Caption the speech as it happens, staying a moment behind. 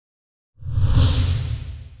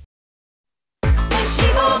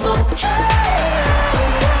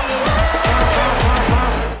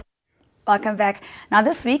Welcome back. Now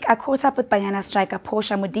this week, I caught up with Banyana striker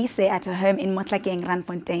Portia Modise at her home in Mohlakeng,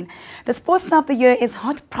 Randfontein. The Sports Star of the Year is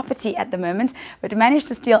hot property at the moment, but managed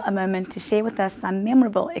to steal a moment to share with us some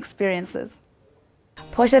memorable experiences.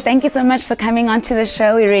 Portia, thank you so much for coming onto the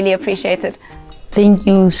show. We really appreciate it. Thank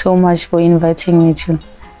you so much for inviting me too.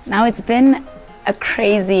 Now it's been a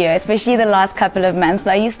crazy year, especially the last couple of months.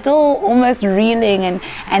 Are you still almost reeling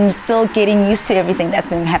and still getting used to everything that's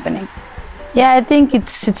been happening? Yeah, I think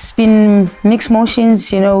it's been mixed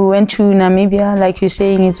motions. You know, we went to Namibia, like you're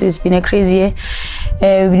saying, it's been a crazy year.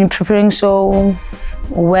 We've been preparing so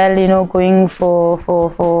well, you know, going for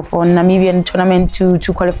Namibian tournament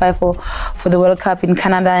to qualify for the World Cup in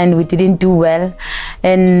Canada, and we didn't do well.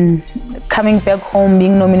 And coming back home,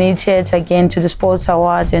 being nominated again to the Sports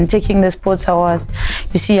Awards and taking the Sports Awards,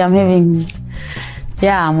 you see, I'm having,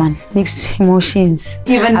 yeah, man, mixed emotions.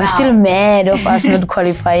 Even I'm now. still mad of us not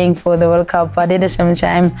qualifying for the World Cup, but at the same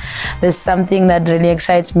time, there's something that really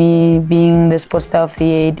excites me. Being the Sports Star of the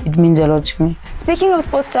Year, it means a lot to me. Speaking of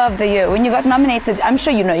Sports Star of the Year, when you got nominated, I'm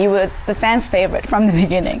sure you know, you were the fans' favorite from the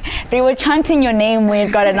beginning. They were chanting your name when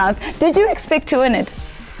it got announced. Did you expect to win it?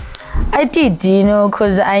 I did, you know,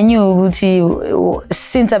 because I knew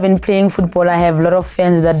since I've been playing football, I have a lot of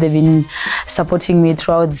fans that they've been supporting me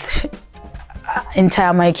throughout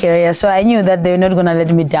entire my career, so I knew that they were not going to let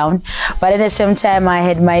me down. But at the same time, I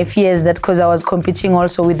had my fears that because I was competing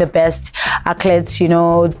also with the best athletes, you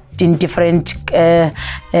know, in different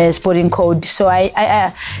sporting code, so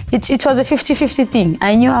it was a 50-50 thing.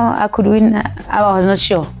 I knew I could win. I was not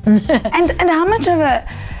sure. and how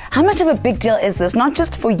much of a big deal is this, not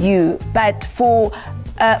just for you, but for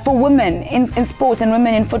women in sport and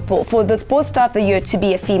women in football, for the Sports Star of the Year to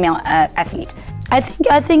be a female athlete? I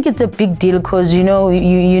think it's a big deal because you know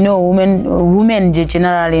women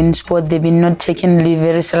generally in sport, they've been not taken really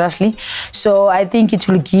very seriously. So I think it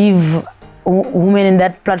will give women in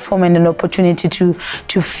that platform and an opportunity to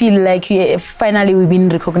feel like finally we've been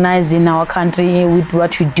recognized in our country with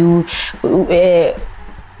what we do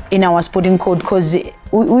in our sporting code, because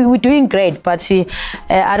we're doing great, but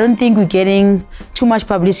I don't think we're getting too much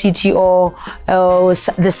publicity or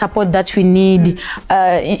the support that we need.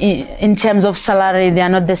 In terms of salary, they are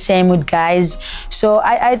not the same with guys. So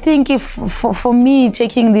I think if for me,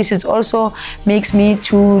 taking this is also makes me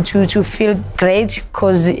to feel great,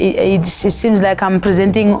 because it seems like I'm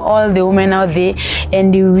presenting all the women out there,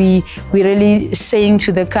 and we really saying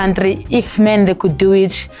to the country, if men they could do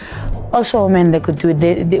it, also women they could do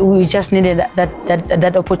it. We just needed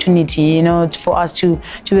that opportunity, you know, for us to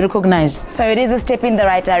be recognized. So it is a step in the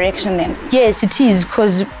right direction then? Yes, it is,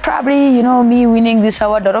 because probably, you know, me winning this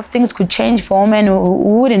award, a lot of things could change for women.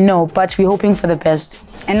 We wouldn't know, but we're hoping for the best.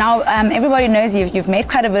 And now everybody knows you've made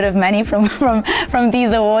quite a bit of money from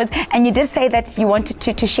these awards, and you did say that you wanted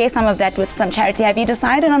to share some of that with some charity. Have you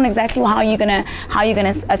decided on exactly how you're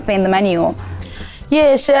gonna spend the money? Or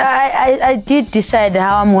yes, I did decide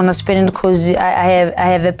how I'm gonna spend it, because I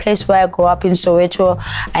have a place where I grew up in Soweto.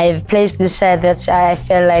 I have a place this side that I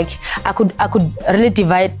felt like I could really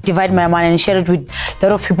divide my money and share it with a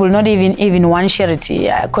lot of people, not even one charity,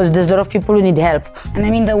 because there's a lot of people who need help. And I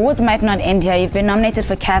mean, the awards might not end here. You've been nominated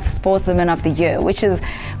for CAF Sportswoman of the Year, which is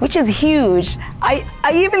huge.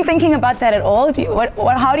 Are you even thinking about that at all?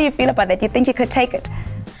 How do you feel about that? Do you think you could take it?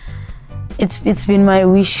 It's been my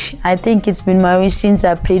wish. I think it's been my wish since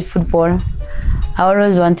I played football. I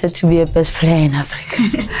always wanted to be a best player in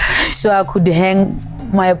Africa, so I could hang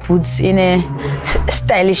my boots in a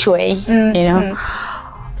stylish way, you know.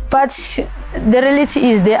 But the reality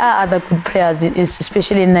is there are other good players,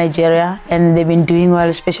 especially in Nigeria, and they've been doing well,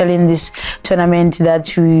 especially in this tournament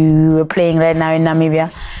that we were playing right now in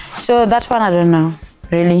Namibia. So that one I don't know,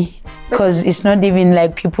 really. Because it's not even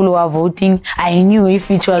like people who are voting. I knew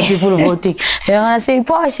if it was people voting, they're gonna say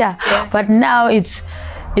Portia. Yeah. But now it's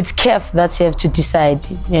CAF that you have to decide,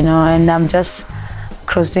 you know, and I'm just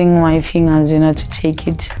crossing my fingers, you know, to take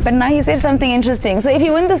it. But now you said something interesting. So if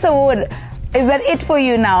you win this award, is that it for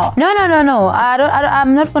you now? No.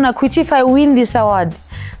 I'm not gonna quit. If I win this award,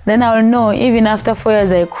 then I'll know. Even after 4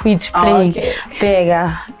 years, I quit playing. Okay.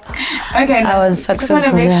 Beggar. Okay, I was successful. Just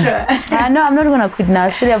want to make sure. No, I'm not gonna quit now. I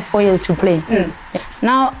still have 4 years to play.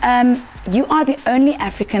 Now, you are the only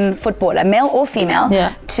African footballer, male or female,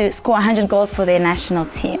 to score 100 goals for their national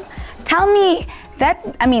team. Tell me that.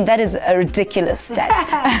 I mean, that is a ridiculous stat.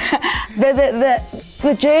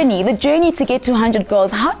 the journey to get to 100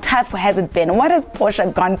 goals. How tough has it been? What has Portia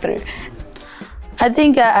gone through? I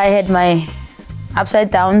think I had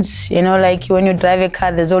upside downs, you know, like when you drive a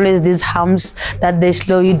car, there's always these humps that they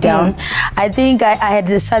slow you down. I think I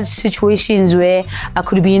had such situations where I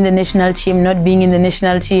could be in the national team, not being in the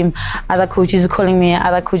national team, other coaches calling me,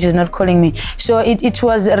 other coaches not calling me. So it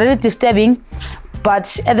was really disturbing.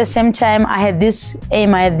 But at the same time, I had this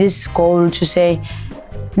aim, I had this goal to say,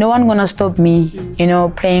 no one gonna stop me, you know,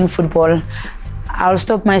 playing football. I'll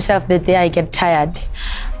stop myself the day I get tired.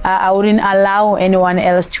 I wouldn't allow anyone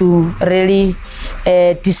else to really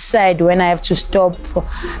decide when I have to stop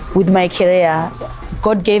with my career.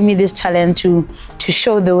 God gave me this talent to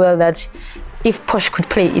show the world that if Posh could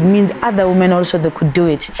play, it means other women also they could do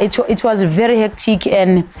it. It was very hectic,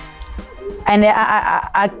 and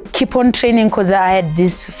I keep on training because I had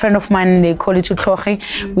this friend of mine, they call it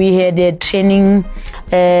Mohlakeng. We had a training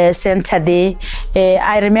center there.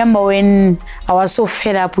 I remember when I was so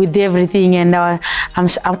fed up with everything and I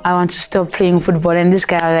want to stop playing football, and this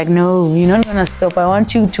guy was like, no, you're not gonna stop. I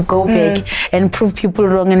want you to go back and prove people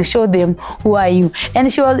wrong and show them who are you.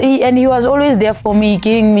 And he was always there for me,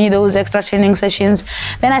 giving me those extra training sessions.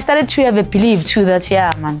 Then I started to have a belief too that,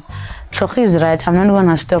 yeah, man, Shoki is right. I'm not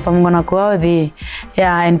gonna stop. I'm gonna go out there,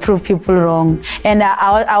 yeah, and prove people wrong. And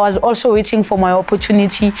I was also waiting for my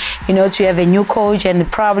opportunity, you know, to have a new coach,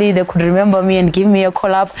 and probably they could remember me and give me a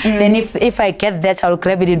call up. Then if I get that, I'll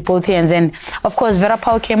grab it in both hands. And of course, Vera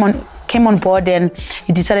Paul came on board, and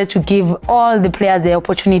he decided to give all the players the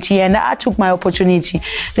opportunity, and I took my opportunity.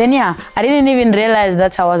 Then yeah, I didn't even realize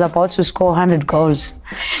that I was about to score 100 goals.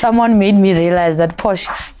 Someone made me realize that, Posh,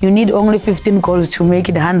 you need only 15 goals to make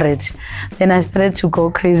it 100. Then I started to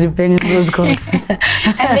go crazy banging those goals.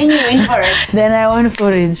 And then you went for it. Then I went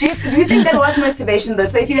for it. Do you think that was motivation though?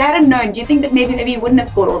 So if you hadn't known, do you think that maybe you wouldn't have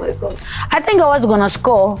scored all those goals? I think I was gonna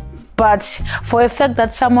score, but for a fact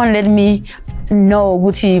that someone let me know,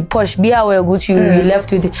 Gucci, Posh, be aware, Gucci, you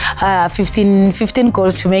left with 15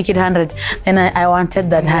 goals to make it 100. Then I wanted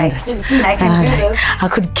that 100. 15, I can do those. I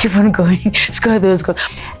could keep on going, score those goals.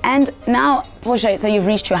 And now, Portia, so you've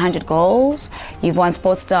reached your 100 goals. You've won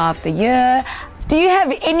Sports Star of the Year. Do you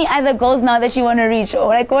have any other goals now that you want to reach? Or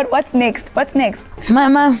like, what's next? What's next?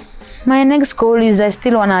 My next goal is I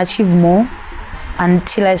still want to achieve more.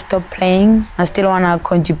 Until I stop playing, I still want to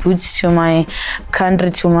contribute to my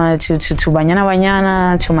country, to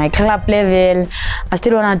Banyana, to my club level. I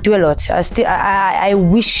still want to do a lot. I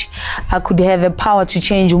wish I could have a power to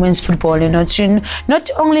change women's football, you know, to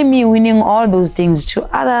not only me winning all those things, to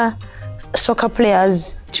other soccer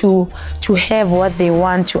players to have what they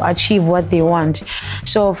want, to achieve what they want.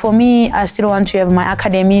 So for me, I still want to have my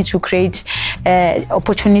academy to create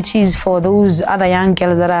opportunities for those other young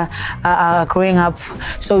girls that are growing up.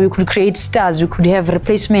 So we could create stars, we could have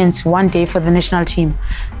replacements one day for the national team.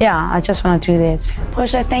 Yeah, I just want to do that.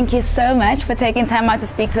 Portia, thank you so much for taking time out to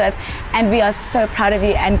speak to us, and we are so proud of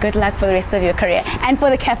you, and good luck for the rest of your career and for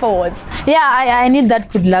the CAF Awards. Yeah, I need that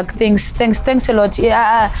good luck. Thanks a lot.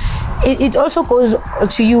 Yeah, it also goes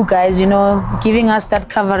to you guys, you know, giving us that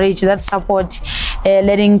coverage, that support,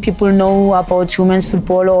 letting people know about women's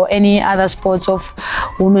football or any other sports of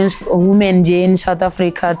women in South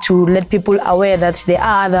Africa, to let people aware that there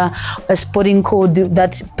are other sporting code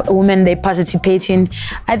that women they participate in.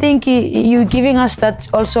 I think you giving us that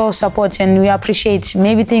also support, and we appreciate.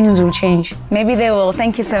 Maybe things will change. Maybe they will.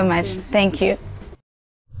 Thank you so much. Thank you.